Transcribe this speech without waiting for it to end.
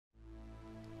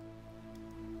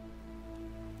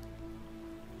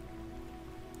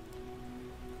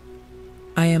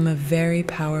I am a very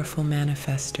powerful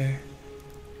manifestor.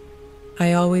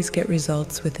 I always get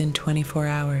results within 24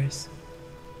 hours.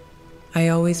 I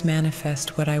always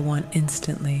manifest what I want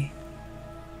instantly.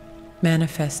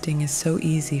 Manifesting is so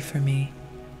easy for me.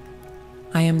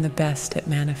 I am the best at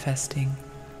manifesting.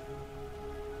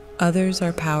 Others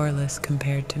are powerless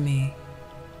compared to me.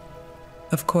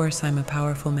 Of course, I'm a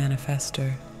powerful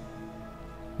manifestor.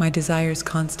 My desires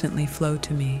constantly flow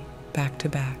to me, back to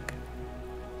back.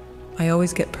 I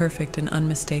always get perfect and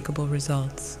unmistakable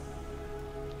results.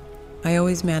 I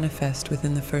always manifest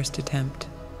within the first attempt.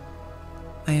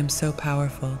 I am so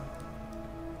powerful.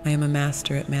 I am a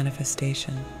master at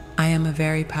manifestation. I am a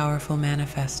very powerful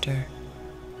manifestor.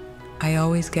 I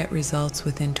always get results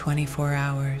within 24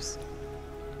 hours.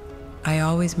 I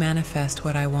always manifest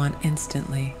what I want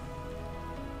instantly.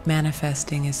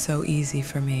 Manifesting is so easy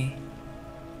for me.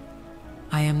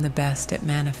 I am the best at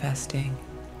manifesting.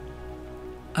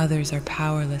 Others are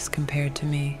powerless compared to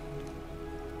me.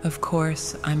 Of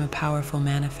course, I'm a powerful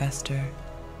manifestor.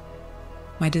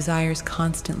 My desires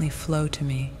constantly flow to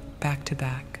me, back to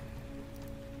back.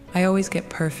 I always get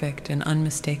perfect and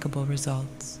unmistakable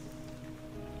results.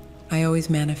 I always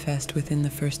manifest within the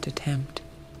first attempt.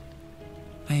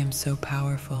 I am so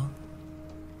powerful.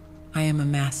 I am a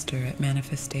master at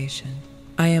manifestation.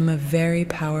 I am a very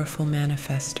powerful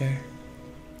manifestor.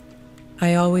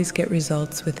 I always get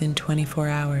results within 24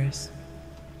 hours.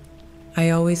 I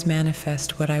always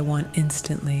manifest what I want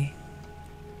instantly.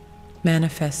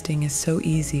 Manifesting is so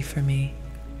easy for me.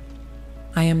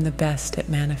 I am the best at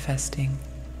manifesting.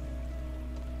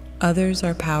 Others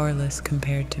are powerless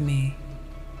compared to me.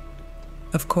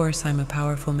 Of course, I'm a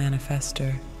powerful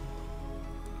manifestor.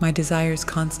 My desires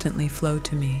constantly flow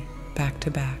to me, back to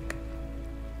back.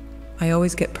 I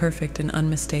always get perfect and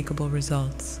unmistakable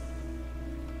results.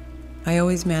 I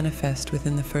always manifest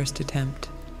within the first attempt.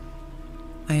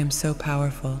 I am so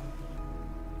powerful.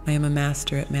 I am a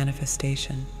master at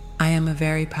manifestation. I am a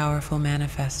very powerful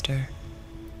manifestor.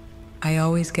 I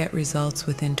always get results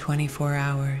within 24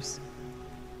 hours.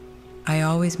 I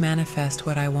always manifest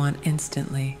what I want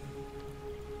instantly.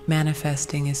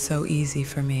 Manifesting is so easy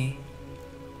for me.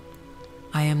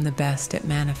 I am the best at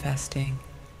manifesting.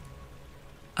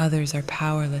 Others are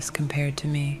powerless compared to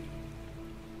me.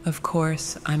 Of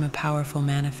course, I'm a powerful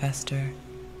manifestor.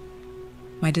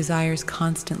 My desires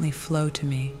constantly flow to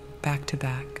me, back to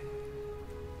back.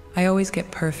 I always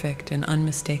get perfect and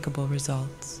unmistakable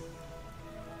results.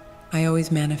 I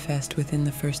always manifest within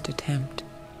the first attempt.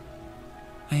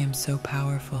 I am so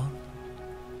powerful.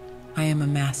 I am a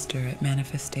master at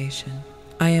manifestation.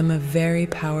 I am a very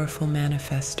powerful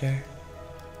manifestor.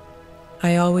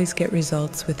 I always get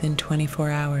results within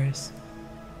 24 hours.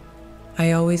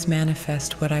 I always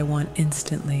manifest what I want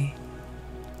instantly.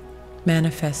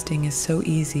 Manifesting is so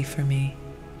easy for me.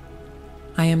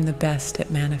 I am the best at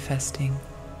manifesting.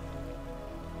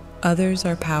 Others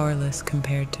are powerless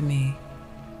compared to me.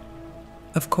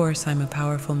 Of course, I'm a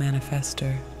powerful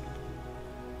manifestor.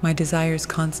 My desires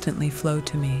constantly flow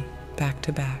to me, back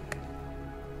to back.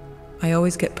 I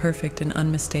always get perfect and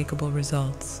unmistakable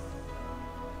results.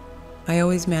 I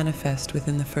always manifest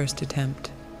within the first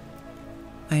attempt.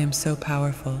 I am so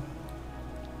powerful.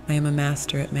 I am a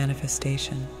master at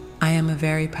manifestation. I am a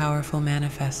very powerful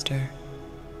manifestor.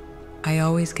 I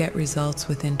always get results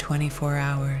within 24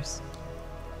 hours.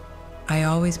 I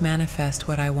always manifest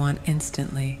what I want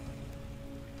instantly.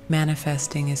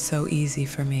 Manifesting is so easy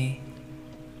for me.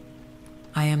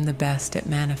 I am the best at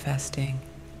manifesting.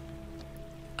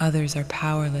 Others are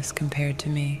powerless compared to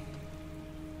me.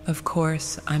 Of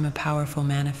course, I'm a powerful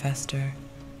manifestor.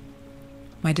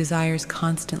 My desires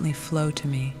constantly flow to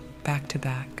me, back to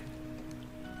back.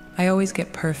 I always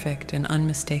get perfect and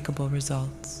unmistakable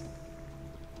results.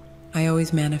 I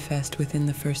always manifest within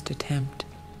the first attempt.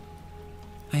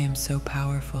 I am so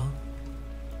powerful.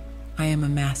 I am a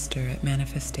master at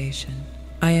manifestation.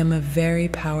 I am a very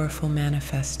powerful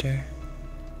manifestor.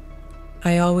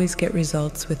 I always get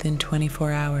results within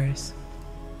 24 hours.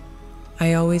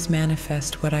 I always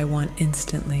manifest what I want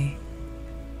instantly.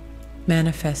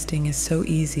 Manifesting is so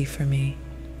easy for me.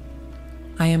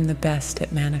 I am the best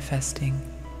at manifesting.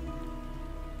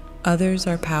 Others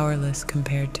are powerless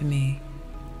compared to me.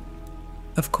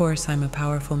 Of course, I'm a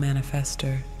powerful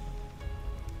manifestor.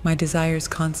 My desires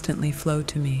constantly flow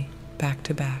to me, back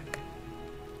to back.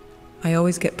 I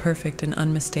always get perfect and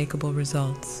unmistakable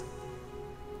results.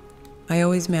 I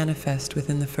always manifest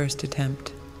within the first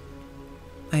attempt.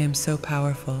 I am so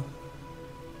powerful.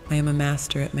 I am a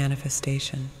master at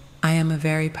manifestation. I am a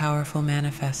very powerful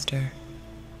manifestor.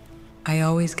 I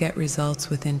always get results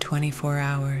within 24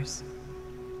 hours.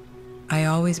 I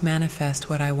always manifest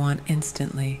what I want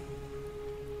instantly.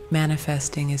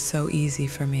 Manifesting is so easy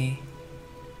for me.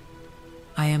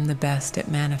 I am the best at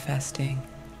manifesting.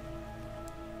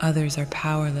 Others are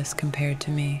powerless compared to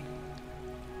me.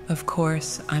 Of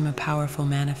course, I'm a powerful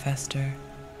manifestor.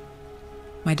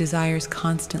 My desires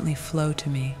constantly flow to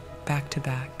me, back to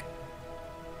back.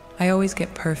 I always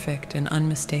get perfect and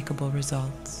unmistakable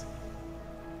results.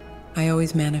 I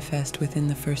always manifest within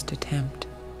the first attempt.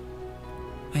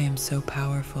 I am so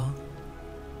powerful.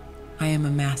 I am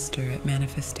a master at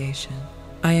manifestation.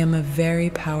 I am a very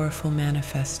powerful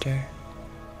manifestor.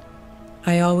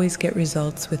 I always get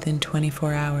results within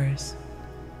 24 hours.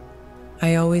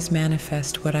 I always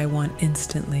manifest what I want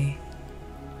instantly.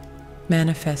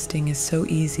 Manifesting is so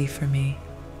easy for me.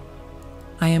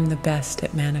 I am the best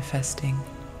at manifesting.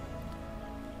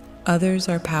 Others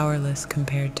are powerless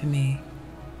compared to me.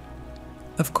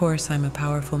 Of course, I'm a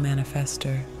powerful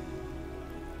manifestor.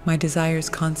 My desires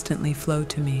constantly flow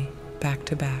to me, back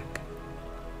to back.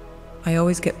 I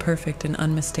always get perfect and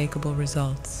unmistakable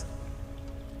results.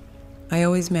 I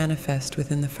always manifest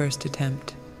within the first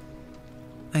attempt.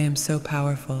 I am so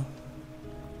powerful.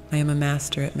 I am a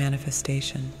master at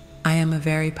manifestation. I am a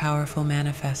very powerful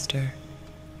manifestor.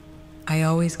 I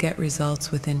always get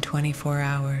results within 24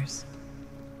 hours.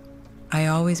 I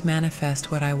always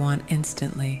manifest what I want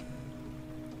instantly.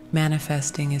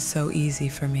 Manifesting is so easy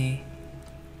for me.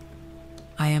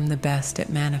 I am the best at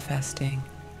manifesting.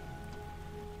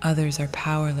 Others are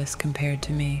powerless compared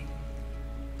to me.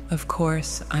 Of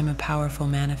course, I'm a powerful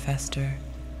manifestor.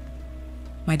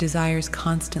 My desires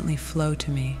constantly flow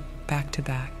to me, back to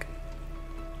back.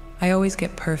 I always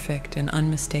get perfect and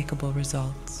unmistakable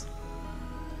results.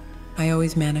 I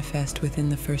always manifest within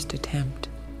the first attempt.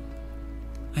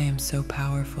 I am so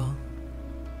powerful.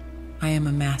 I am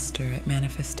a master at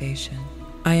manifestation.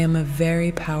 I am a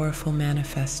very powerful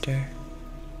manifestor.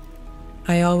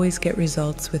 I always get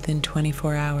results within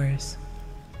 24 hours.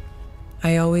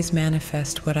 I always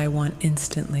manifest what I want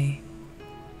instantly.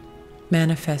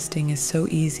 Manifesting is so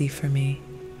easy for me.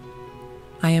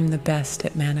 I am the best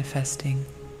at manifesting.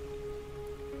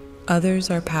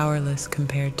 Others are powerless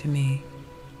compared to me.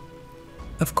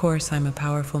 Of course, I'm a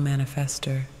powerful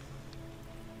manifestor.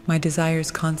 My desires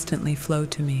constantly flow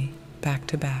to me, back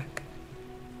to back.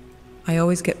 I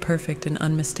always get perfect and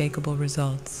unmistakable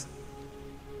results.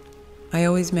 I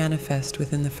always manifest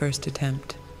within the first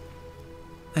attempt.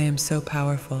 I am so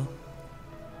powerful.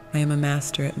 I am a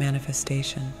master at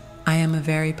manifestation. I am a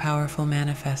very powerful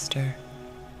manifestor.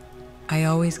 I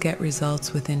always get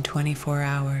results within 24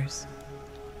 hours.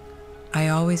 I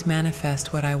always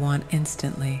manifest what I want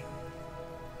instantly.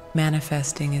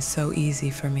 Manifesting is so easy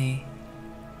for me.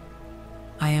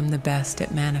 I am the best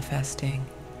at manifesting.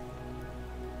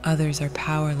 Others are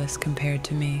powerless compared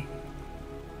to me.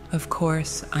 Of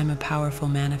course, I'm a powerful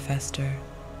manifestor.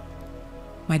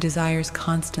 My desires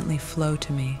constantly flow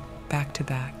to me, back to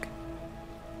back.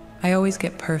 I always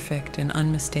get perfect and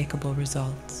unmistakable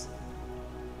results.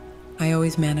 I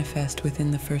always manifest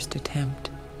within the first attempt.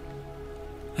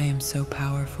 I am so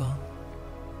powerful.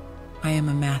 I am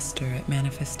a master at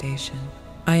manifestation.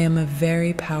 I am a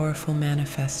very powerful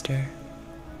manifestor.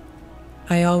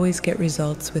 I always get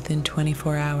results within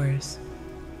 24 hours.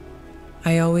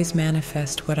 I always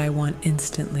manifest what I want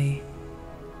instantly.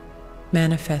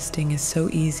 Manifesting is so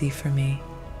easy for me.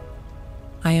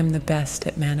 I am the best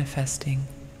at manifesting.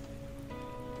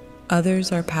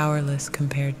 Others are powerless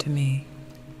compared to me.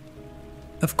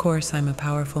 Of course, I'm a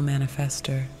powerful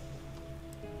manifestor.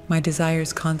 My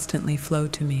desires constantly flow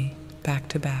to me, back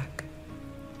to back.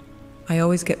 I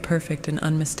always get perfect and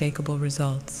unmistakable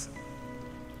results.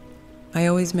 I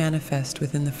always manifest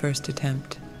within the first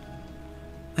attempt.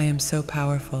 I am so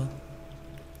powerful.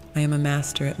 I am a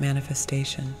master at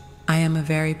manifestation. I am a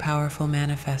very powerful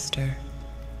manifestor.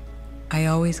 I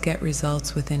always get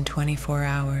results within 24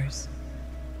 hours.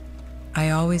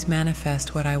 I always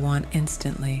manifest what I want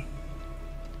instantly.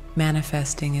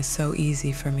 Manifesting is so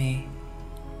easy for me.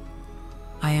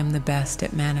 I am the best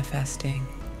at manifesting.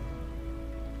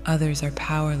 Others are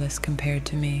powerless compared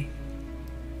to me.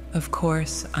 Of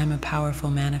course, I'm a powerful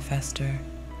manifestor.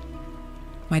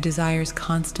 My desires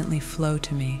constantly flow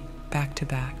to me, back to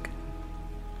back.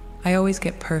 I always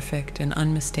get perfect and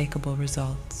unmistakable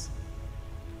results.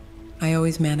 I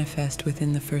always manifest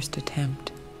within the first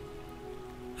attempt.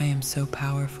 I am so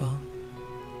powerful.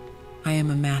 I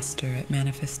am a master at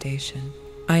manifestation.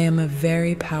 I am a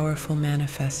very powerful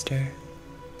manifestor.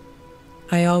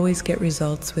 I always get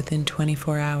results within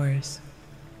 24 hours.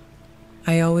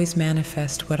 I always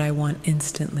manifest what I want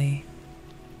instantly.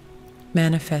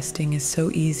 Manifesting is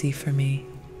so easy for me.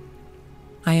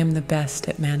 I am the best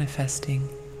at manifesting.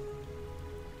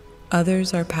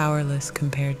 Others are powerless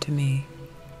compared to me.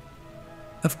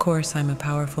 Of course, I'm a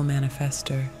powerful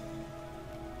manifestor.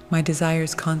 My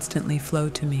desires constantly flow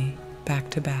to me, back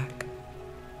to back.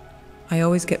 I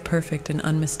always get perfect and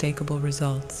unmistakable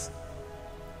results.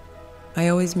 I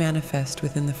always manifest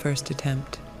within the first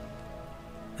attempt.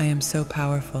 I am so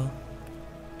powerful.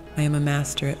 I am a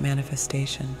master at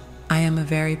manifestation. I am a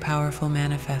very powerful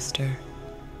manifestor.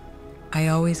 I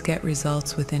always get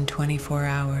results within 24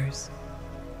 hours.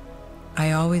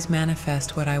 I always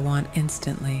manifest what I want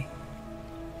instantly.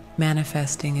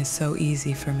 Manifesting is so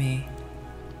easy for me.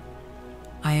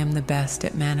 I am the best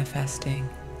at manifesting.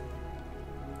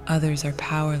 Others are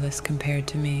powerless compared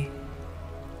to me.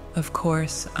 Of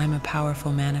course, I'm a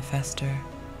powerful manifestor.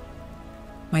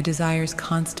 My desires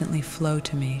constantly flow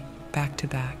to me, back to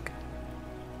back.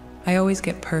 I always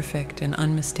get perfect and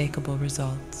unmistakable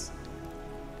results.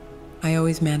 I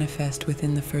always manifest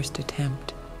within the first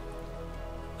attempt.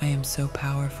 I am so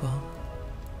powerful.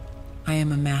 I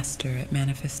am a master at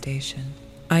manifestation.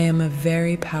 I am a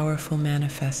very powerful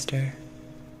manifestor.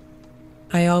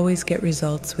 I always get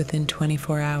results within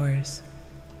 24 hours.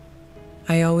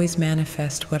 I always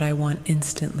manifest what I want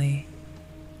instantly.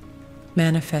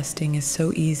 Manifesting is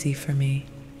so easy for me.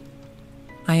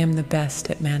 I am the best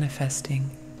at manifesting.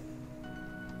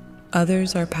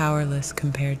 Others are powerless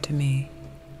compared to me.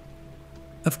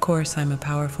 Of course, I'm a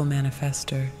powerful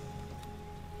manifestor.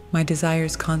 My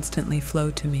desires constantly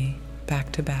flow to me,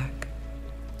 back to back.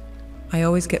 I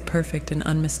always get perfect and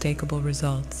unmistakable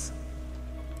results.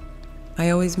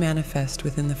 I always manifest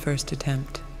within the first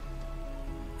attempt.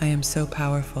 I am so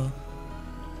powerful.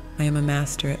 I am a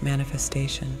master at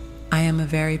manifestation. I am a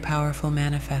very powerful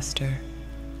manifestor.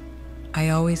 I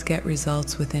always get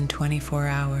results within 24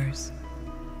 hours.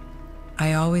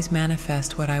 I always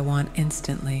manifest what I want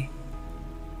instantly.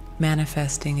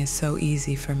 Manifesting is so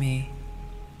easy for me.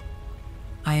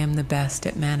 I am the best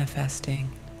at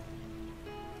manifesting.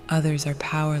 Others are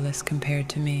powerless compared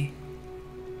to me.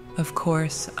 Of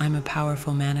course, I'm a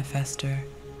powerful manifestor.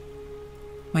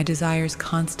 My desires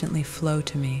constantly flow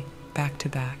to me, back to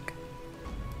back.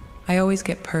 I always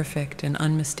get perfect and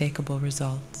unmistakable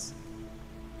results.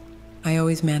 I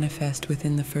always manifest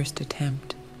within the first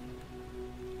attempt.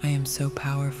 I am so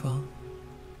powerful.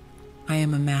 I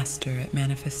am a master at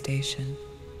manifestation.